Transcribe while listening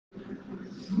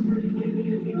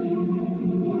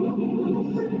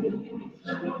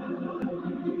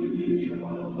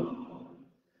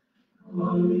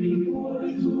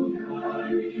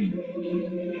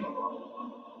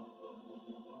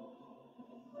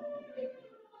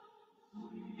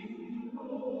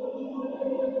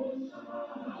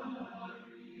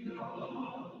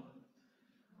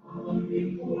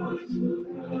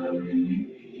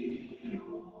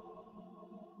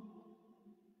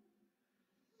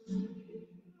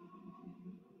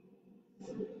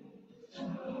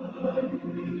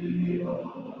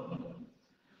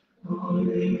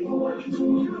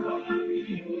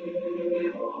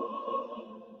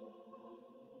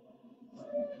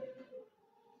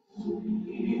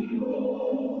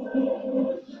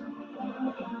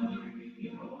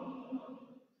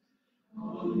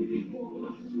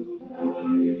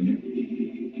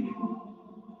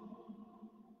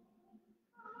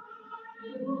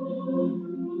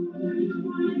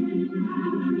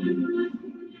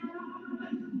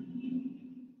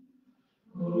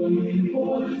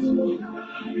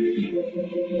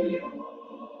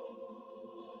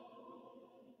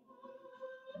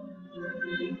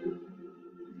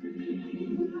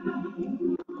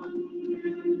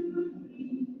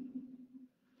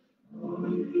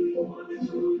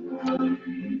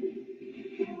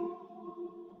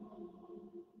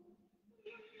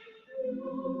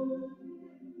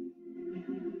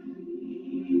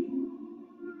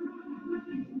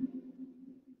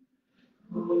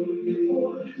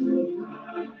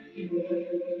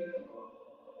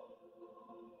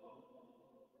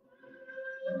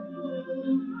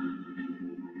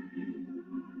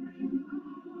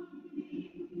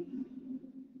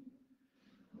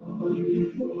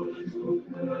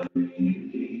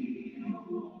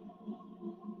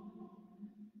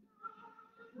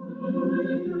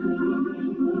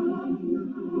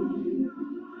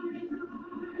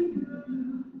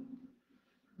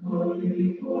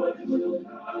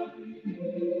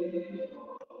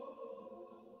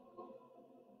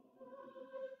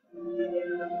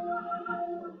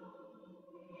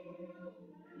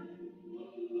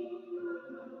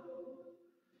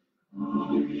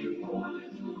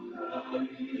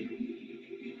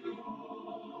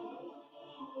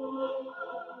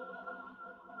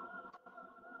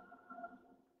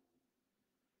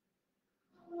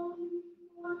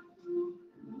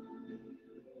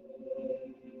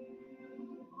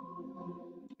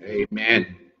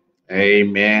Amen.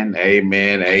 Amen.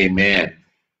 Amen. Amen.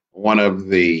 One of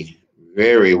the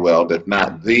very well, if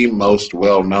not the most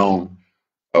well known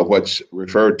of what's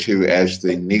referred to as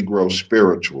the Negro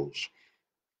spirituals.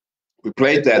 We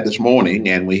played that this morning,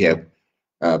 and we have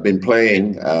been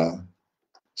playing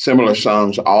similar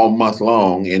songs all month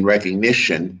long in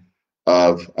recognition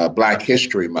of Black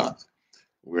History Month.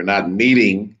 We're not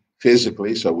meeting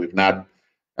physically, so we've not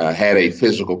had a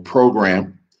physical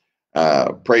program.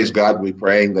 Praise God, we're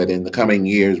praying that in the coming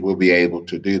years we'll be able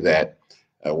to do that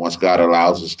once God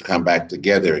allows us to come back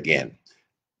together again.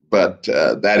 But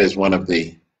that is one of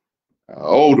the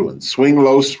old ones, Swing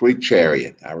Low, Sweet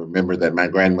Chariot. I remember that my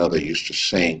grandmother used to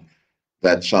sing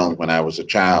that song when I was a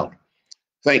child.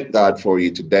 Thank God for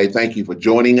you today. Thank you for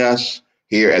joining us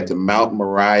here at the Mount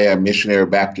Moriah Missionary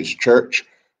Baptist Church,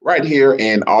 right here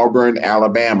in Auburn,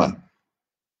 Alabama.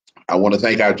 I want to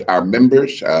thank our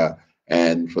members.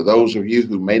 And for those of you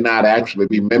who may not actually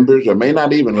be members or may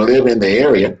not even live in the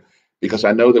area, because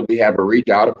I know that we have a reach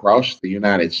out across the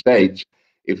United States.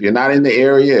 If you're not in the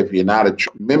area, if you're not a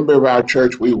member of our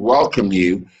church, we welcome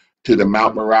you to the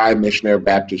Mount Moriah Missionary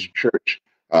Baptist Church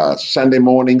Sunday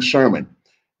morning sermon.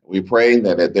 We're praying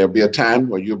that there'll be a time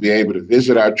where you'll be able to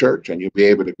visit our church and you'll be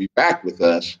able to be back with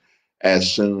us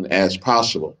as soon as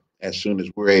possible, as soon as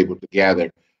we're able to gather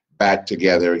back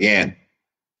together again.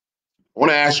 I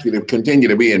want to ask you to continue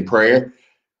to be in prayer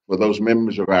for those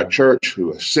members of our church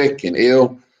who are sick and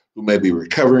ill, who may be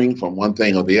recovering from one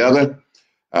thing or the other.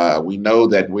 We know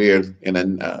that we're in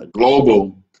a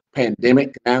global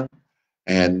pandemic now,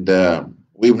 and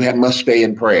we must stay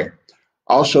in prayer.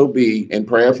 Also, be in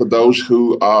prayer for those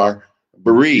who are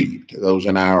bereaved, those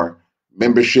in our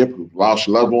membership who've lost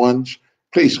loved ones.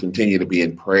 Please continue to be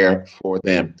in prayer for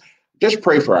them. Just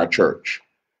pray for our church.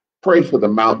 Pray for the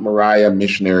Mount Moriah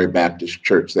Missionary Baptist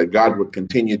Church, that God would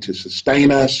continue to sustain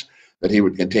us, that He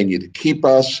would continue to keep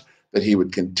us, that He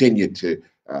would continue to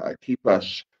keep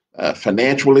us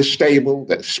financially stable,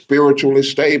 that spiritually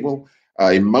stable,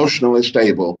 emotionally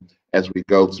stable as we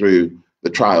go through the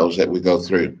trials that we go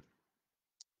through.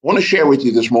 I want to share with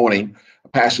you this morning a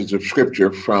passage of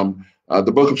scripture from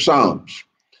the book of Psalms.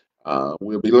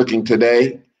 We'll be looking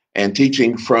today and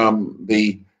teaching from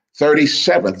the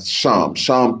 37th Psalm,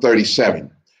 Psalm 37.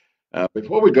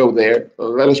 Before we go there,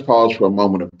 let us pause for a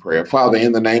moment of prayer. Father,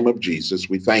 in the name of Jesus,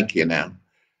 we thank you now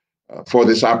for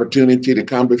this opportunity to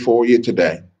come before you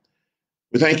today.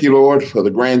 We thank you, Lord, for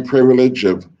the grand privilege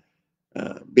of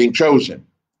being chosen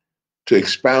to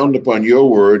expound upon your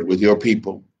word with your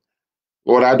people.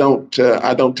 Lord, I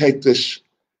don't take this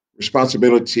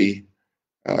responsibility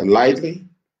lightly.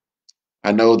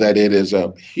 I know that it is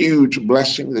a huge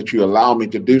blessing that you allow me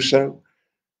to do so.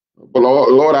 But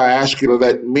Lord, I ask you to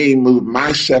let me move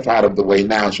myself out of the way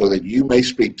now so that you may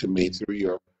speak to me through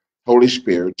your Holy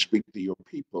Spirit, speak to your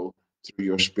people through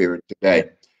your Spirit today.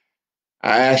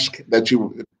 I ask that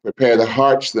you prepare the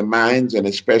hearts, the minds, and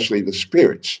especially the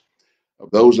spirits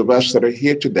of those of us that are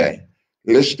here today,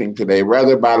 listening today,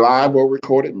 whether by live or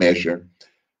recorded measure.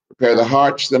 Prepare the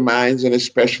hearts, the minds, and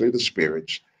especially the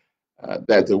spirits,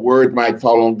 that the word might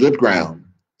fall on good ground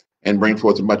and bring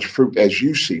forth as much fruit as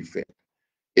you see fit.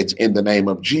 It's in the name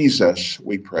of Jesus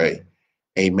we pray.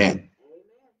 Amen.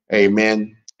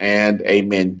 Amen and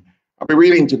amen. I'll be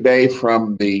reading today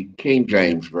from the King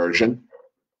James Version.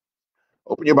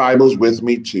 Open your Bibles with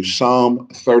me to Psalm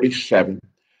 37.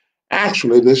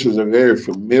 Actually, this is a very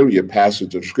familiar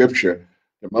passage of Scripture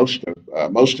to most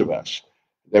of us.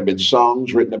 There have been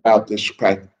songs written about this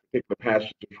particular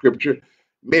passage of Scripture.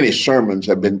 Many sermons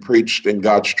have been preached in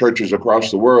God's churches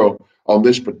across the world on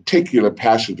this particular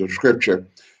passage of Scripture.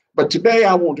 But today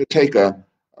I want to take a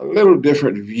little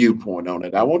different viewpoint on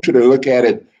it. I want you to look at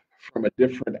it from a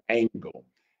different angle.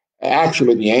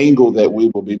 Actually, the angle that we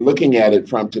will be looking at it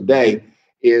from today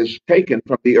is taken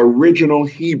from the original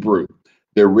Hebrew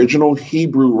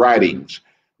writings.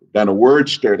 We've done a word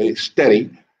study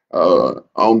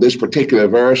on this particular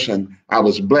verse, and I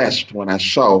was blessed when I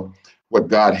saw what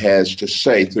God has to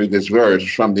say through this verse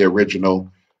from the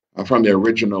original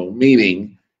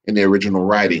meaning in the original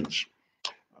writings.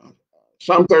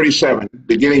 Psalm 37,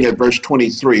 beginning at verse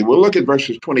 23. We'll look at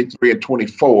verses 23 and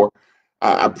 24.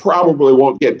 I probably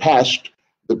won't get past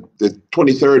the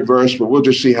 23rd verse, but we'll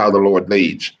just see how the Lord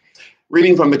leads.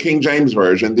 Reading from the King James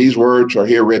Version, these words are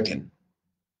here written.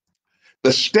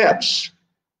 The steps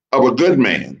of a good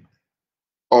man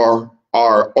are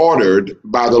ordered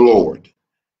by the Lord,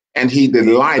 and he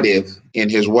delighteth in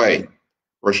his way.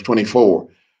 Verse 24.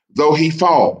 Though he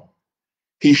fall,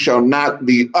 he shall not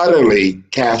be utterly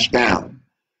cast down,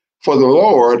 for the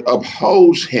Lord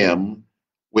upholds him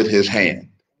with his hand.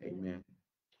 Amen.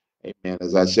 Amen.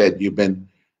 As I said, you've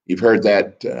heard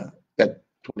that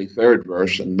 23rd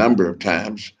verse a number of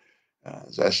times.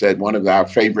 As I said, one of our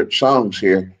favorite songs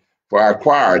here for our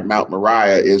choir at Mount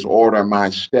Moriah is "Order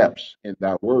My Steps in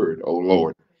Thy Word, O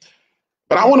Lord."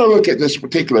 But I want to look at this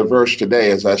particular verse today,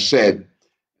 as I said,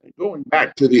 going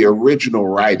back to the original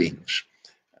writings.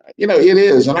 You know, it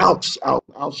is, and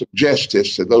I'll suggest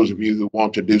this to those of you who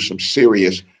want to do some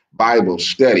serious Bible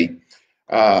study.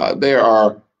 There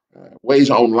are ways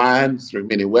online through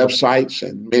many websites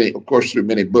and many, of course, through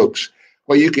many books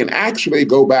where you can actually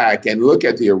go back and look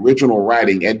at the original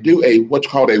writing and do a what's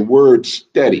called a word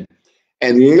study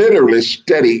and literally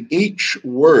study each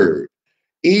word,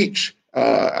 each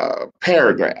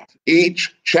paragraph,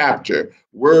 each chapter,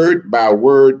 word by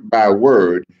word by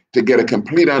word, to get a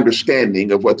complete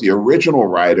understanding of what the original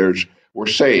writers were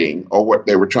saying or what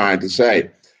they were trying to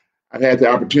say. I've had the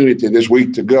opportunity this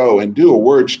week to go and do a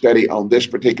word study on this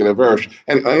particular verse,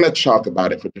 and let's talk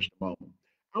about it for just a moment.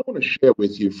 I want to share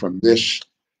with you from this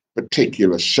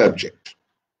particular subject.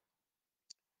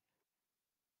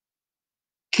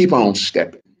 Keep on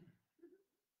stepping.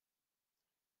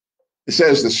 It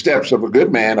says the steps of a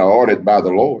good man are ordered by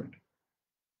the Lord.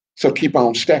 So keep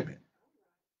on stepping.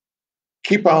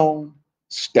 Keep on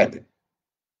stepping.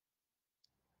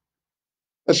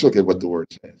 Let's look at what the word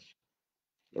says.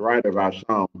 The writer of our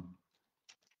psalm,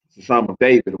 the Psalm of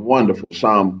David, a wonderful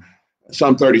psalm.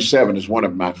 Psalm 37 is one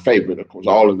of my favorite. Of course,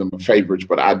 all of them are favorites,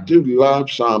 but I do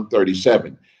love Psalm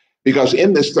 37 because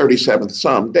in this 37th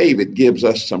Psalm, David gives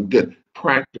us some good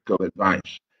practical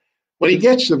advice. When he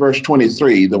gets to verse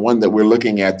 23, the one that we're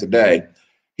looking at today,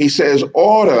 he says,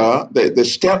 the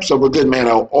steps of a good man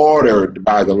are ordered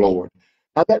by the Lord.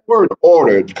 Now, that word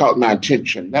ordered caught my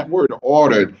attention. That word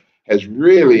ordered has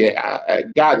really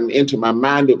gotten into my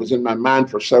mind. It was in my mind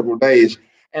for several days.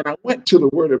 And I went to the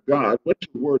Word of God, went to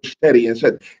the Word study, and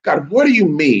said, God, what do you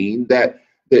mean that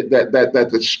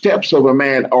the steps of a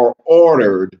man are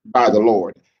ordered by the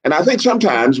Lord? And I think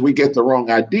sometimes we get the wrong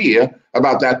idea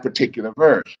about that particular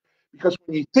verse. Because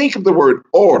when you think of the word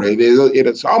order,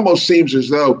 it almost seems as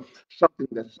though something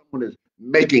that someone is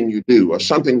making you do or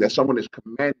something that someone is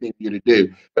commanding you to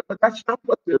do. But that's not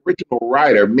what the original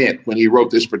writer meant when he wrote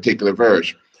this particular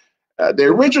verse. The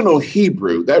original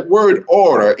Hebrew, that word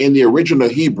order in the original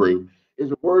Hebrew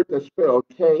is a word that's spelled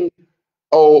Koon.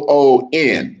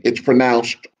 It's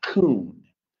pronounced kun.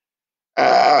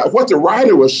 What the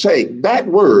writer was saying, that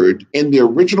word in the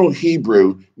original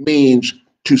Hebrew means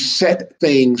to set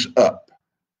things up,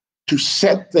 to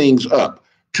set things up,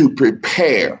 to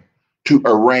prepare, to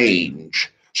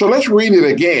arrange. So let's read it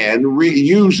again,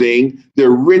 using the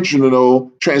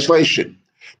original translation.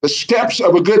 The steps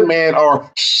of a good man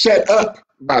are set up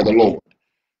by the Lord.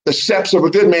 The steps of a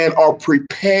good man are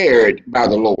prepared by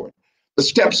the Lord. The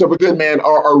steps of a good man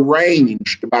are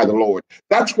arranged by the Lord.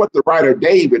 That's what the writer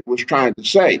David was trying to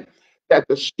say, that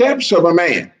the steps of a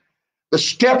man, the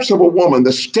steps of a woman,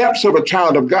 the steps of a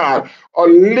child of God are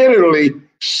literally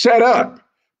set up,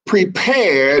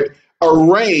 prepared,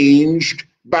 arranged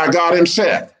by God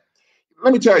himself.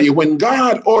 Let me tell you, when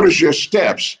God orders your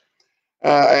steps,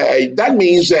 that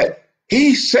means that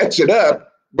he sets it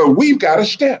up, but we've got to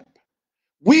step.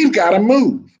 We've got to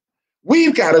move.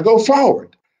 We've got to go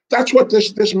forward. That's what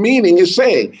this meaning is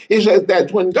saying, is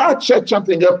that when God sets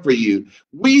something up for you,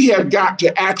 we have got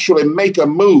to actually make a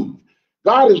move.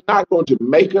 God is not going to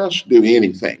make us do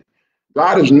anything.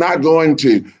 God is not going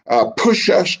to push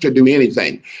us to do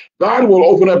anything. God will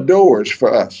open up doors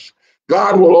for us.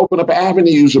 God will open up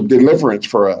avenues of deliverance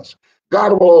for us.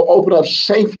 God will open up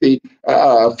safety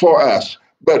for us.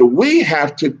 But we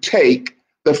have to take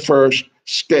the first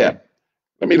step.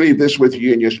 Let me leave this with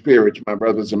you in your spirits, my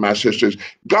brothers and my sisters.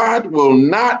 God will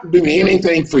not do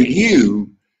anything for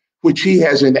you which he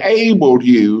has enabled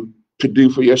you to do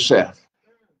for yourself.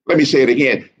 Let me say it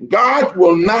again. God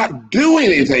will not do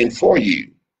anything for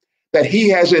you that he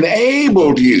has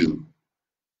enabled you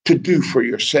to do for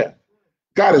yourself.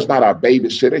 God is not our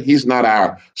babysitter. He's not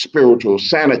our spiritual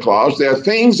Santa Claus. There are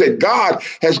things that God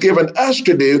has given us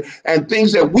to do and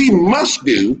things that we must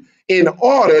do in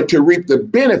order to reap the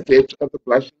benefits of the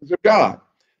blessings of God.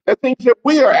 There are things that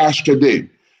we are asked to do.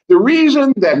 The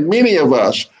reason that many of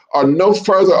us are no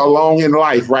further along in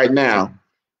life right now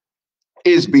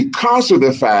is because of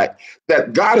the fact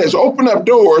that God has opened up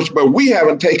doors, but we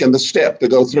haven't taken the step to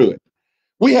go through it.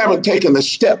 We haven't taken the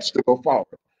steps to go forward.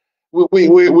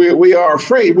 We are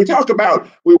afraid. We talk about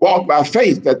we walk by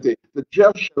faith, that the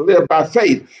just shall live by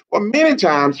faith. Well, many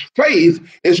times faith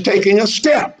is taking a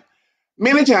step.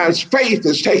 Many times faith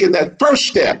is taking that first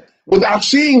step without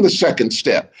seeing the second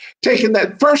step, taking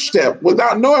that first step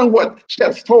without knowing what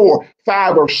steps 4,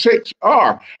 5, or 6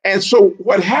 are. And so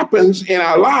what happens in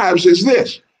our lives is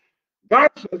this. God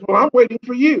says, well, I'm waiting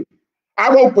for you.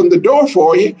 I've opened the door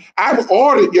for you. I've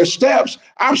ordered your steps.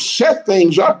 I've set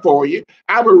things up for you.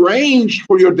 I've arranged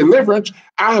for your deliverance.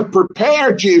 I have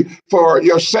prepared you for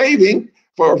your saving,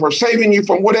 for saving you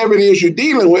from whatever it is you're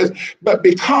dealing with. But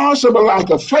because of a lack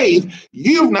of faith,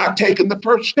 you've not taken the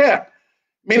first step.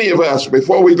 Many of us,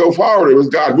 before we go forward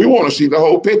with God, we want to see the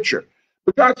whole picture.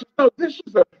 But God says, no, this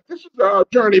is a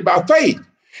journey by faith.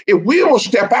 If we will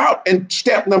step out and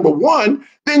step number 1,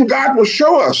 then God will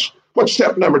show us what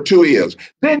step number 2 is.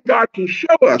 Then God can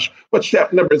show us what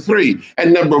step number 3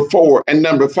 and number 4 and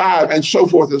number 5 and so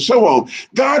forth and so on.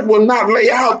 God will not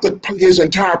lay out his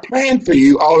entire plan for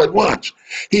you all at once.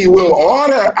 He will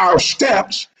order our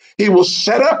steps. He will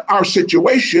set up our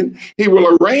situation. He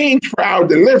will arrange for our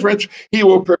deliverance. He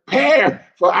will prepare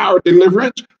for our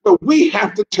deliverance. But we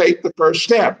have to take the first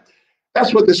step.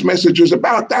 That's what this message is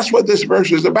about. That's what this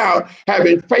verse is about,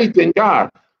 having faith in God.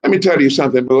 Let me tell you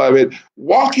something, beloved.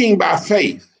 Walking by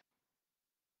faith,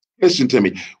 listen to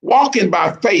me. Walking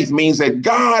by faith means that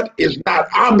God is not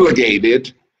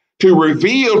obligated to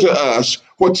reveal to us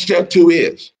what step 2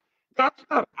 is. God's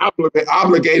not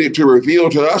obligated to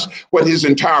reveal to us what his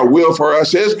entire will for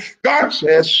us is. God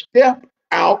says, step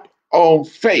out on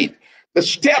faith. The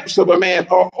steps of a man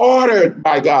are ordered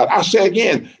by God. I say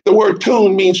again, the word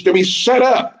tune means to be set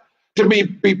up, to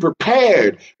be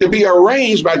prepared, to be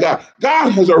arranged by God.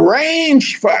 God has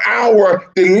arranged for our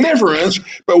deliverance,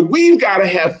 but we've got to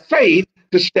have faith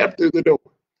to step through the door.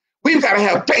 We've got to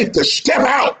have faith to step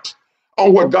out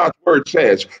on what God's word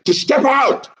says, to step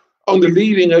out on the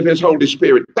leading of his Holy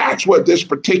Spirit. That's what this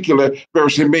particular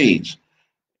verse means.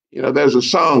 You know, there's a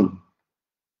song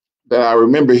that I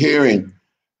remember hearing.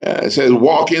 It says,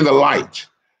 walk in the light,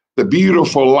 the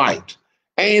beautiful light.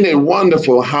 Ain't it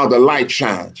wonderful how the light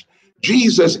shines?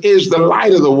 Jesus is the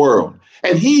light of the world,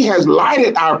 and he has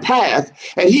lighted our path,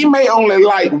 and he may only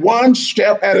light one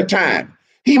step at a time.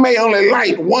 He may only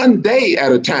light one day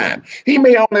at a time. He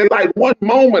may only light one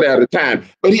moment at a time,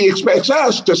 but he expects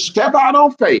us to step out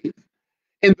on faith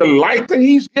in the light that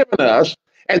he's given us.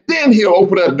 And then he'll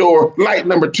open up door, light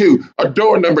number 2, a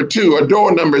door number 2, a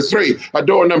door number 3, a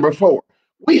door number 4.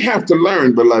 We have to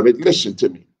learn, beloved, listen to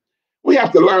me. We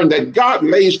have to learn that God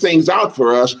lays things out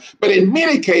for us, but in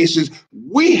many cases,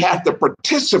 we have to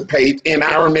participate in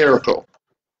our miracle.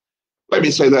 Let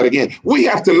me say that again. We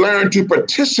have to learn to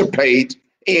participate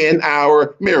in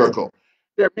our miracle.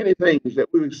 There are many things that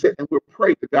we sit and we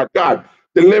pray to God. God,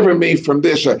 deliver me from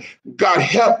this. God,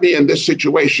 help me in this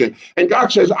situation. And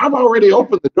God says, I've already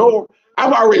opened the door.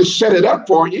 I've already set it up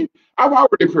for you. I've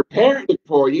already prepared it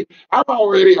for you. I've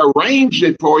already arranged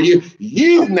it for you.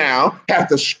 You now have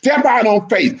to step out on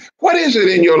faith. What is it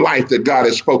in your life that God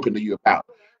has spoken to you about?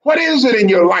 What is it in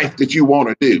your life that you want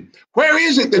to do? Where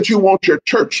is it that you want your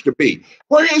church to be?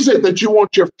 Where is it that you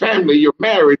want your family, your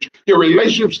marriage, your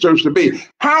relationships to be?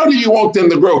 How do you want them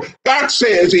to grow? God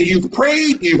says that you've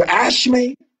prayed, you've asked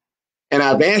me, and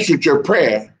I've answered your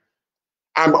prayer.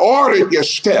 I've ordered your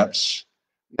steps.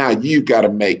 Now you've got to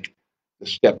make the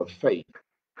step of faith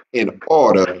in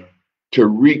order to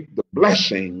reap the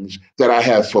blessings that I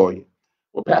have for you.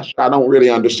 Well, Pastor, I don't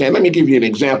really understand. Let me give you an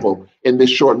example in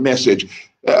this short message.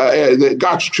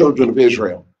 God's children of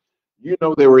Israel. You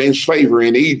know, they were in slavery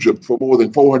in Egypt for more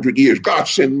than 400 years. God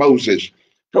sent Moses,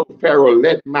 told Pharaoh,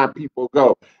 let my people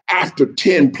go. After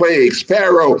 10 plagues,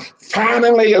 Pharaoh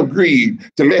finally agreed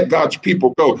to let God's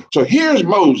people go. So here's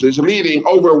Moses leading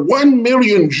over 1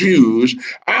 million Jews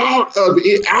out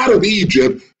of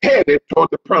Egypt, headed toward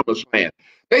the promised land.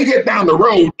 They get down the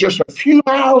road, just a few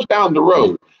miles down the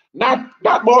road, not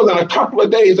more than a couple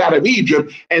of days out of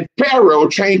Egypt, and Pharaoh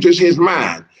changes his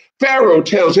mind. Pharaoh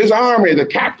tells his army, the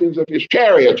captains of his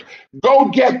chariots, go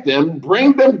get them,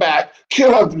 bring them back,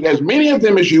 kill as many of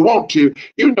them as you want to.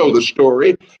 You know the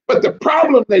story. But the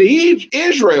problem that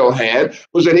Israel had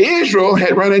was that Israel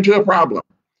had run into a problem.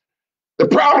 The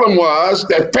problem was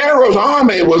that Pharaoh's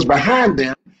army was behind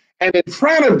them, and in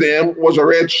front of them was a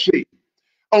Red Sea.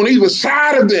 On either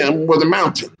side of them were the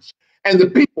mountains. And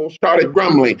the people started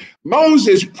grumbling.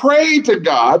 Moses prayed to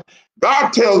God.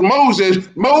 God tells Moses,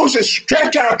 Moses,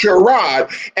 stretch out your rod.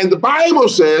 And the Bible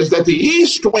says that the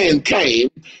east wind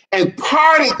came and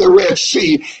parted the Red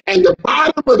Sea, and the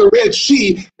bottom of the Red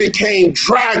Sea became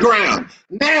dry ground.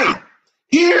 Now,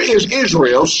 here is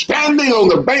Israel standing on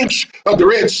the banks of the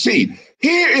Red Sea.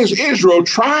 Here is Israel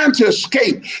trying to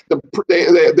escape the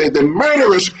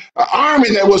murderous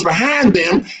army that was behind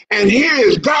them. And here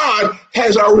is God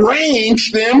has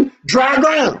arranged them dry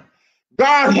ground.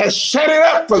 God has set it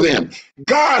up for them.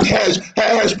 God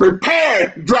has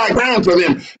prepared dry ground for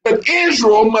them. But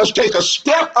Israel must take a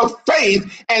step of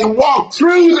faith and walk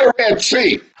through the Red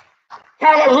Sea.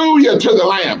 Hallelujah to the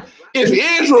Lamb. If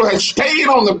Israel had stayed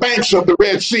on the banks of the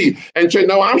Red Sea and said,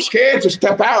 no, I'm scared to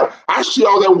step out. I see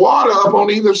all that water up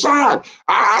on either side.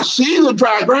 I see the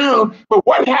dry ground, but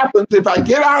what happens if I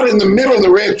get out in the middle of the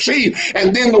Red Sea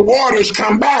and then the waters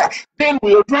come back? Then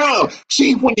we'll drown.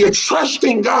 See, when you're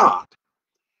trusting God,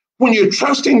 when you're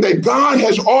trusting that God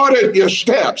has ordered your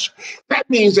steps, that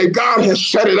means that God has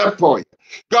set it up for you.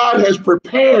 God has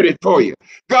prepared it for you.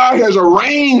 God has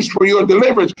arranged for your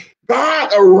deliverance.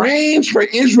 God arranged for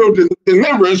Israel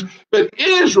deliverance, but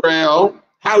Israel,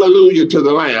 hallelujah to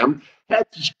the Lamb,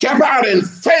 had to step out in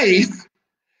faith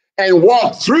and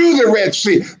walk through the Red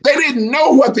Sea. They didn't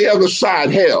know what the other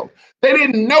side held. They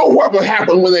didn't know what would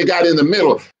happen when they got in the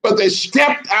middle, but they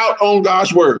stepped out on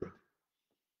God's word.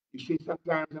 You see,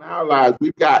 sometimes in our lives,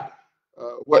 we've got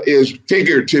what is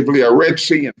figuratively a Red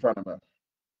Sea in front of us.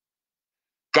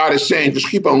 God is saying, just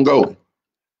keep on going.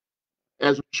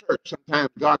 As a church, sometimes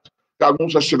God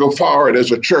wants us to go forward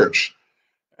as a church.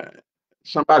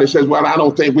 Somebody says, well, I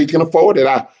don't think we can afford it.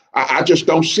 I just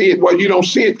don't see it. Well, you don't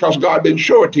see it because God didn't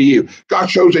show it to you. God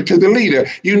shows it to the leader.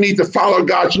 You need to follow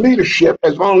God's leadership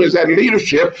as long as that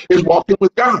leadership is walking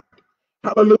with God.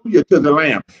 Hallelujah to the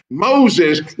Lamb.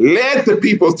 Moses led the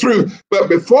people through, but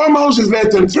before Moses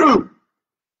led them through,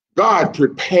 God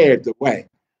prepared the way.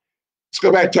 Let's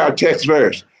go back to our text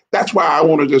verse. That's why I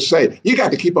wanted to say, you got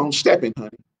to keep on stepping,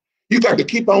 honey. You got to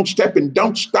keep on stepping.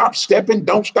 Don't stop stepping.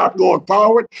 Don't stop going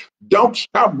forward. Don't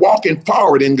stop walking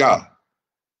forward in God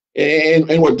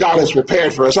and what God has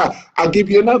prepared for us. I'll give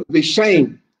you another. The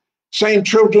same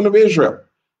children of Israel.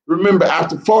 Remember,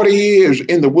 after 40 years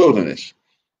in the wilderness,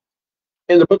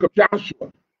 in the book of Joshua,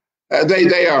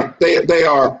 they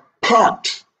are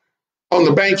parked on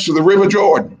the banks of the river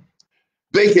Jordan.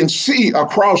 They can see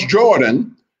across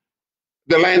Jordan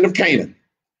the land of Canaan.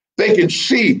 They can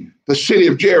see the city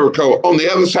of Jericho on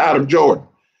the other side of Jordan.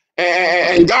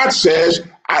 And God says,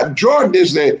 Jordan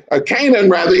is Canaan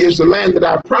rather is the land that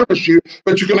I promised you,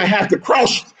 but you're going to have to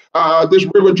cross this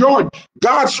river Jordan.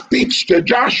 God speaks to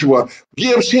Joshua,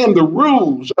 gives him the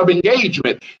rules of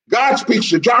engagement. God speaks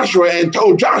to Joshua and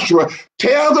told Joshua,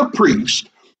 tell the priest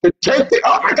to take the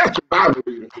ark. I got your Bible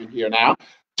readers in here now.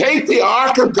 Take the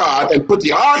ark of God and put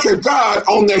the ark of God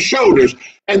on their shoulders.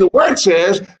 And the word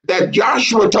says that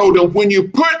Joshua told them, when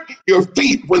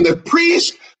the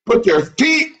priests put their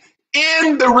feet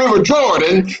in the river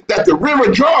Jordan, that the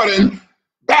river Jordan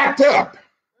backed up.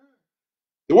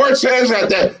 The word says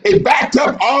that it backed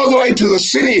up all the way to the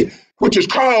city, which is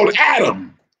called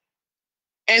Adam.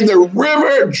 And the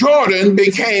river Jordan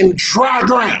became dry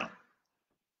ground.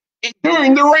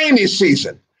 During the rainy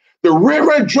season, the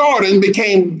river Jordan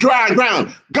became dry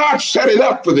ground. God set it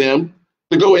up for them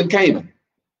to go in Canaan.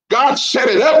 God set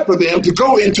it up for them to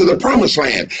go into the promised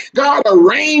land. God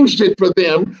arranged it for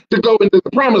them to go into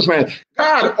the promised land.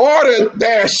 God ordered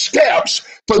their steps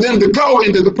for them to go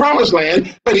into the promised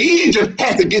land, but Egypt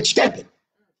had to get stepping.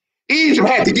 Egypt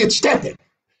had to get stepping.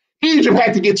 Egypt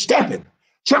had to get stepping.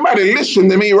 Somebody listen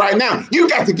to me right now. You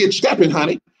got to get stepping,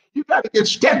 honey. You got to get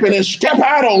stepping and step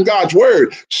out on God's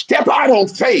word. Step out on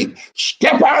faith.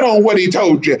 Step out on what he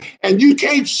told you. And you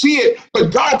can't see it,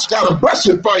 but God's got a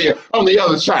blessing for you on the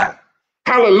other side.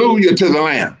 Hallelujah to the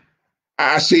Lamb.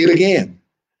 I see it again.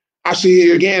 I see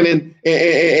it again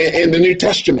in the New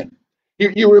Testament.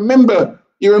 You remember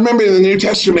in the New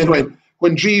Testament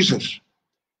when Jesus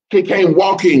came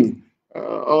walking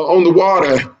on the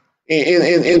water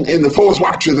in the fourth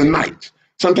watch of the night,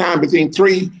 sometime between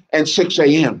 3 and 6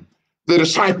 a.m. The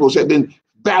disciples had been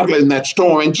battling that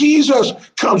storm, and Jesus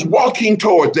comes walking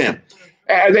toward them.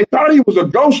 They thought he was a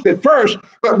ghost at first,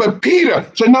 but Peter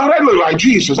said, no, that looked like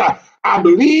Jesus. I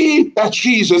believe that's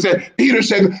Jesus. And Peter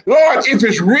said, Lord, if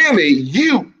it's really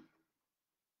you,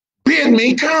 bid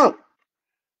me come.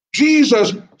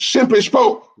 Jesus simply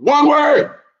spoke one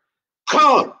word,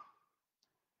 come.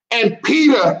 And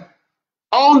Peter,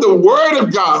 on the word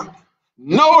of God,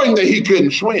 knowing that he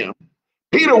couldn't swim,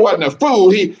 Peter wasn't a fool.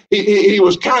 He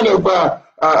was kind of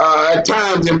at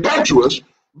times impetuous,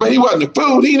 but he wasn't a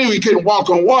fool. He knew he couldn't walk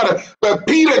on water, but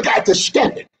Peter got to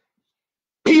stepping.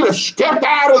 Peter stepped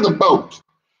out of the boat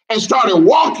and started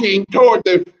walking toward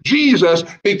Jesus,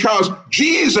 because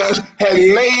Jesus had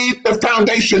laid the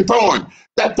foundation for him.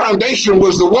 That foundation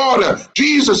was the water.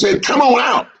 Jesus said, come on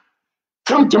out.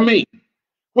 Come to me.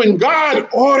 When God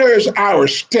orders our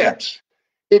steps,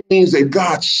 it means that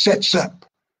God sets up.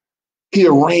 He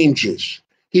arranges.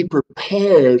 He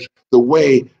prepares the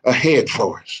way ahead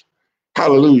for us.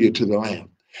 Hallelujah to the Lamb.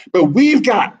 But we've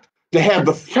got to have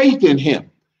the faith in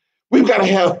him. We've got to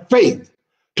have faith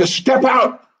to step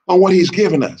out on what he's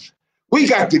given us. We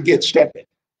got to get stepping.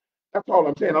 That's all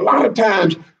I'm saying. A lot of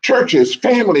times, churches,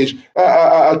 families,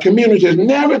 communities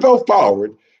never go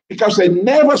forward because they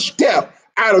never step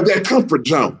out of their comfort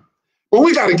zone. But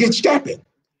we got to get stepping.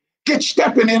 Get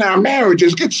stepping in our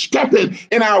marriages. Get stepping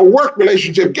in our work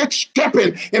relationship. Get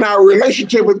stepping in our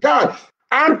relationship with God.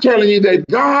 I'm telling you that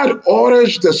God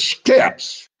orders the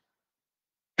steps,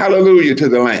 hallelujah to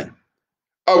the Lamb,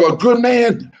 of a good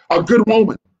man, a good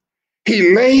woman.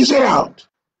 He lays it out.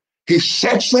 He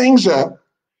sets things up.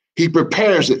 He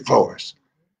prepares it for us.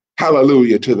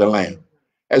 Hallelujah to the Lamb.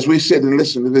 As we sit and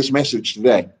listen to this message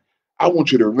today, I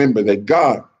want you to remember that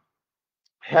God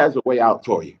has a way out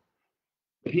for you.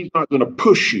 But he's not going to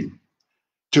push you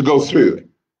to go through it.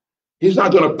 He's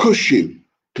not going to push you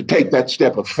to take that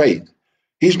step of faith.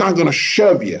 He's not going to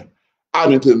shove you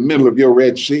out into the middle of your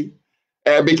Red Sea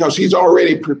because he's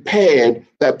already prepared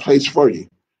that place for you.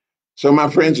 So, my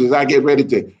friends, as I get ready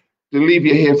to leave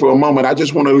you here for a moment, I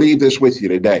just want to leave this with you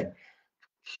today.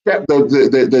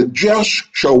 The just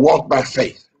shall walk by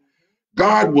faith.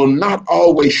 God will not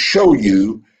always show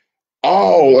you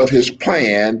all of his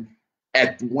plan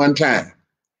at one time.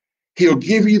 He'll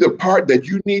give you the part that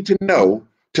you need to know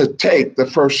to take the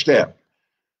first step.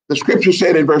 The scripture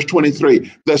said in verse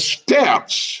 23, the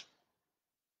steps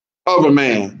of a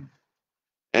man,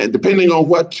 and depending on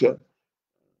what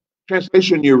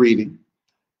translation you're reading,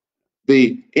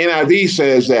 the NIV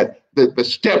says that the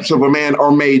steps of a man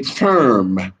are made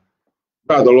firm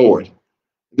by the Lord.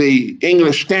 The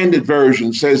English Standard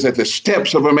Version says that the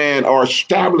steps of a man are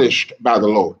established by the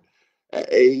Lord.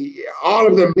 All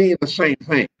of them mean the same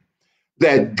thing,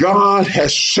 that God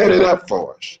has set it up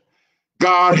for us.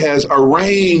 God has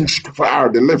arranged for our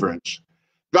deliverance.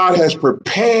 God has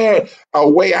prepared a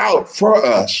way out for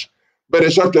us, but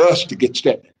it's up to us to get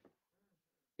stepping.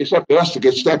 It's up to us to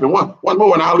get stepping. One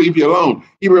more and I'll leave you alone.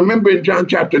 You remember in John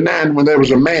chapter 9 when there was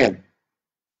a man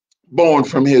blind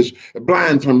from his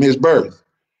birth.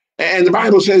 And the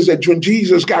Bible says that when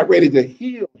Jesus got ready to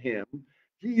heal him,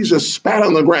 Jesus spat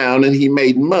on the ground and he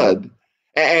made mud.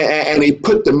 And he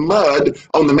put the mud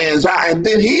on the man's eye. And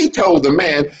then he told the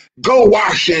man, go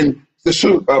wash in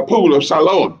the pool of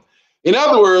Siloam. In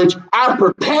other words, I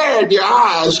prepared your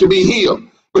eyes to be healed,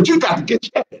 but you got to get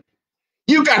stepping.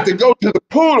 You got to go to the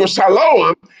pool of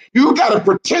Siloam. You got to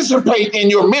participate in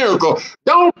your miracle.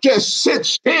 Don't just sit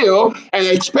still and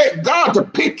expect God to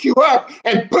pick you up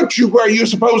and put you where you're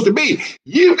supposed to be.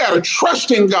 You got to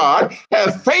trust in God,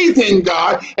 have faith in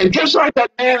God, and just like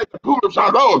that man at the pool of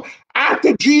Siloam,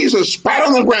 after Jesus spat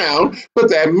on the ground, put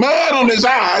that mud on his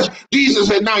eyes, Jesus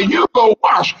said, "Now you go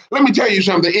wash." Let me tell you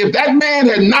something. If that man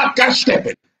had not got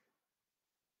stepping,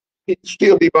 he'd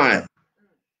still be blind.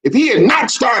 If he had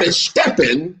not started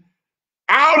stepping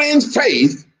out in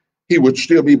faith, he would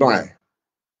still be blind.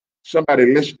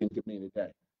 Somebody listening to me today,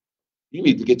 you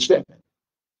need to get stepping.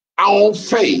 On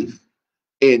faith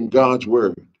in God's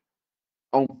word.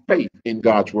 On faith in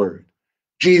God's word.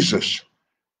 Jesus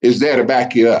is there to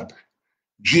back you up.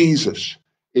 Jesus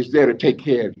is there to take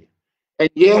care of you. And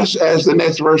yes, as the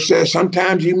next verse says,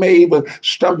 sometimes you may even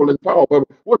stumble and fall, but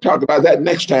we'll talk about that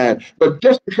next time. But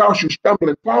just because you stumble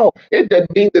and fall, it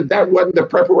doesn't mean that that wasn't the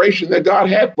preparation that God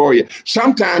had for you.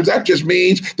 Sometimes that just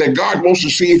means that God wants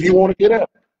to see if you want to get up.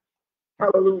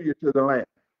 Hallelujah to the Lamb.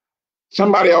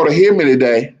 Somebody ought to hear me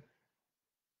today.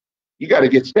 You got to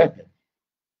get stepping.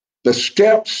 The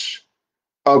steps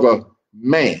of a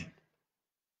man,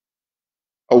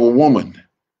 of a woman,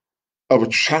 of a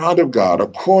child of God,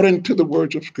 according to the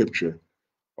words of Scripture,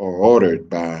 are ordered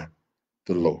by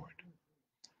the Lord.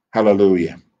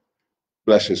 Hallelujah.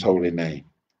 Bless his holy name.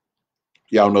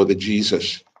 Y'all know that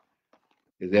Jesus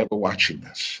is ever watching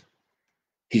us.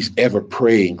 He's ever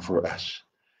praying for us.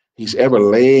 He's ever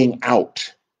laying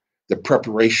out the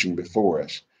preparation before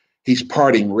us. He's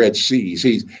parting Red Seas.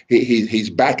 He's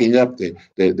backing up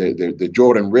the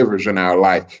Jordan rivers in our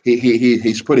life.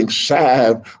 He's putting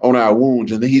salve on our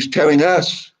wounds, and he's telling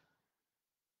us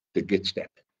to get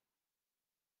stepping.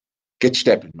 Get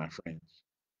stepping, my friends.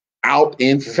 Out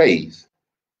in faith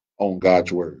on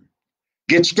God's word.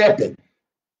 Get stepping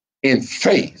in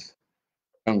faith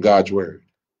on God's word.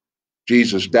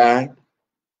 Jesus died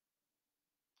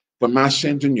for my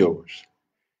sins and yours.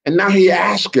 And now he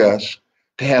asks us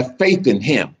to have faith in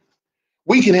him.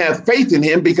 We can have faith in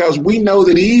him because we know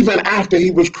that even after he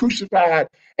was crucified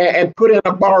and put in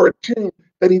a borrowed tomb,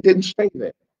 that he didn't stay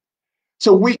there.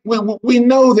 So we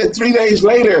know that 3 days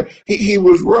later he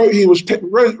rose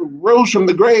from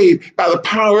the grave by the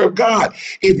power of God.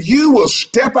 If you will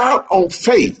step out on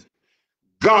faith,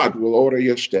 God will order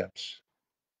your steps.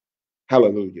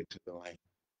 Hallelujah to the Lamb.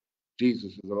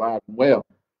 Jesus is alive and well.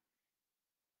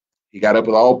 He got up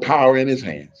with all power in his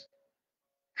hands.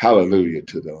 Hallelujah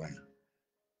to the Lamb.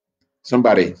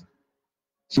 Somebody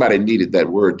needed that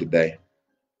word today.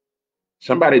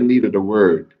 Somebody needed a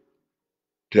word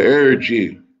to urge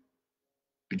you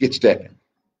to get stepping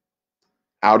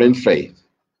out in faith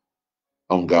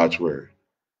on God's word.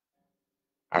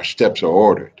 Our steps are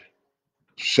ordered,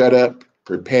 set up,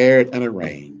 prepared, and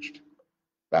arranged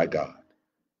by God.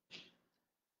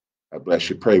 God bless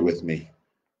you. Pray with me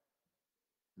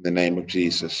in the name of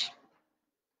Jesus.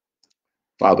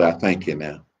 Father, I thank you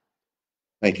now.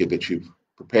 Thank you that you've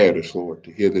prepared us, Lord,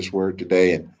 to hear this word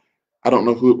today. And I don't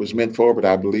know who it was meant for, but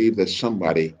I believe that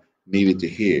somebody needed to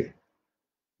hear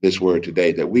this word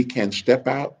today, that we can step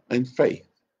out in faith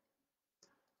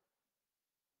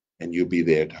and you'll be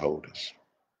there to hold us.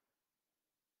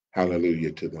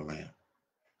 Hallelujah to the Lamb.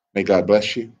 May God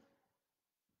bless you.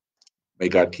 May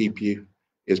God keep you,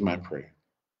 is my prayer.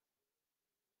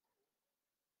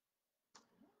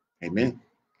 Amen.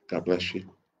 God bless you.